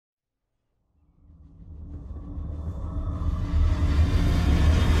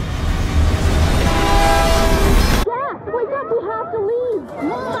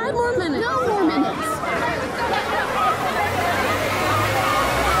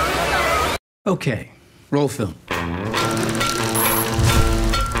Okay, roll film. Would you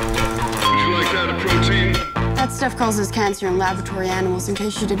like that, a protein? That stuff causes cancer in laboratory animals, in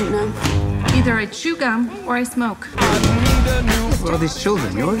case you didn't know. Either I chew gum or I smoke. What are these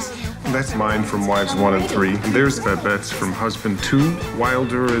children, yours? That's mine from Wives 1 and 3. There's Babette's from Husband 2.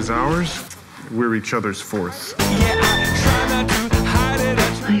 Wilder is ours. We're each other's fourth.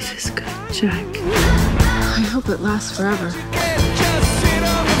 Life is good, Jack. I hope it lasts forever.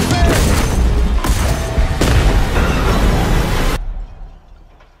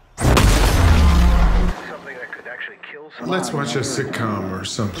 Let's watch a sitcom or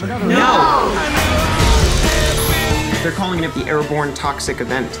something. No! They're calling it the airborne toxic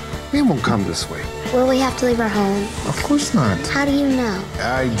event. It won't come this way. Will we have to leave our home? Of course not. How do you know?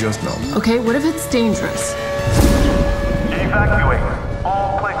 I just know. Okay, what if it's dangerous? Evacuate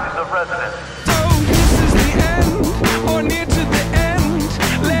all places of residence.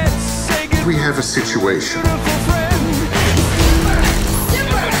 We have a situation.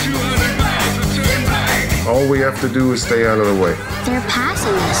 All we have to do is stay out of the way. They're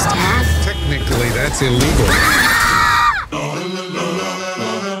passing us, Dad. Technically, that's illegal.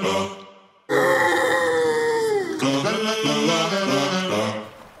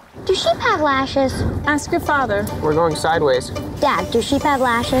 Do sheep have lashes? Ask your father. We're going sideways. Dad, do sheep have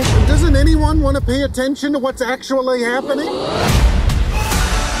lashes? Doesn't anyone want to pay attention to what's actually happening?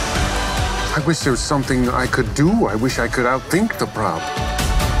 I wish there was something I could do. I wish I could outthink the problem.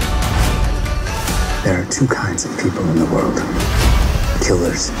 There are two kinds of people in the world.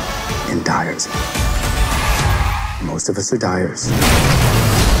 Killers and dyers. Most of us are dyers.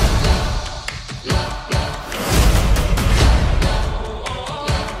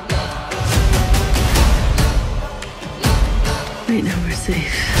 Right now we're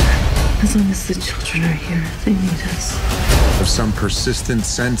safe. As long as the children are here, they need us. Of some persistent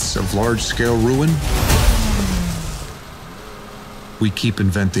sense of large-scale ruin, we keep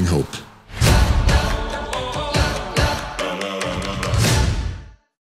inventing hope.